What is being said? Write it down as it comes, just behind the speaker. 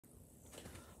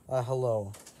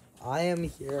Hello. I am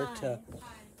here Hi. to.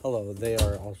 Hello, they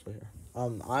are also here.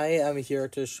 I am here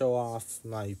to show off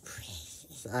my.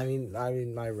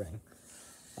 My ring.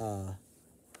 I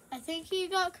think he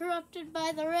got corrupted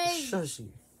by the ring. Shushi.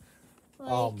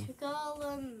 Like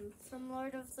Gollum from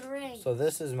Lord of the Rings. So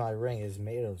this is my ring. It's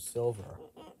made of silver.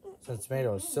 Since it's made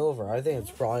of silver, I think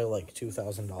it's probably like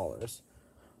 $2,000.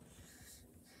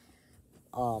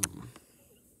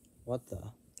 What the?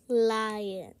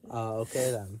 Lion.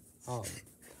 Okay then.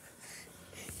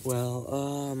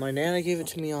 Well, my Nana gave it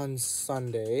to me on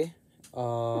Sunday.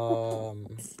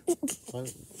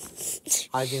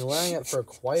 I've been wearing it for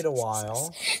quite a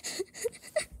while.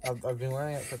 I've been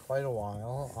wearing it for quite a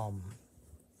while.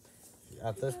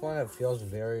 At this point, it feels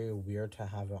very weird to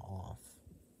have it off.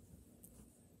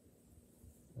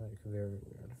 Like, very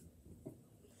weird.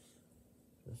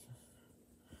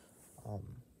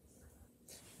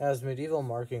 It has medieval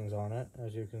markings on it,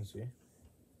 as you can see.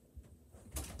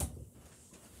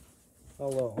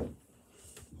 Hello.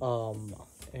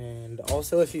 And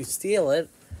also if you steal it,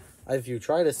 if you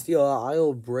try to steal it, I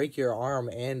will break your arm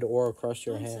and or crush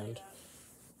your hand.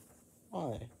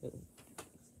 Why?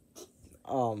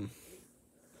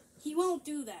 He won't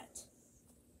do that.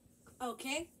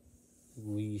 Okay?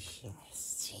 We shall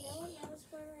see. No one knows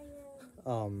where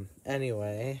I am.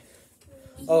 Anyway.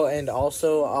 Oh, and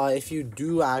also, if you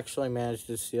do actually manage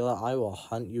to steal it, I will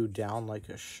hunt you down like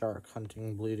a shark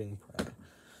hunting bleeding prey.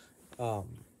 I'll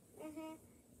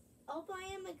buy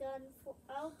him a gun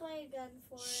I'll buy a gun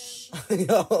for him.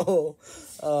 Yo.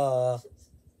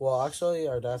 Well, actually,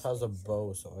 our dad has a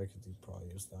bow, so I could probably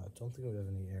use that. Don't think we have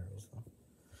any arrows, though.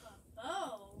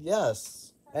 Oh.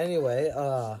 Yes. Anyway,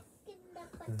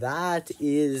 that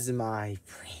is my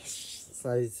precious.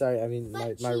 Sorry, I mean,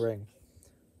 my ring.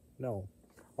 No.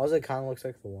 Also, it kind of looks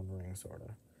like the One Ring, sort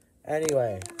of.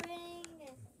 Anyway.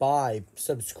 Bye.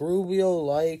 Subscribe,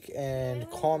 like, and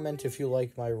comment if you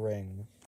like my ring.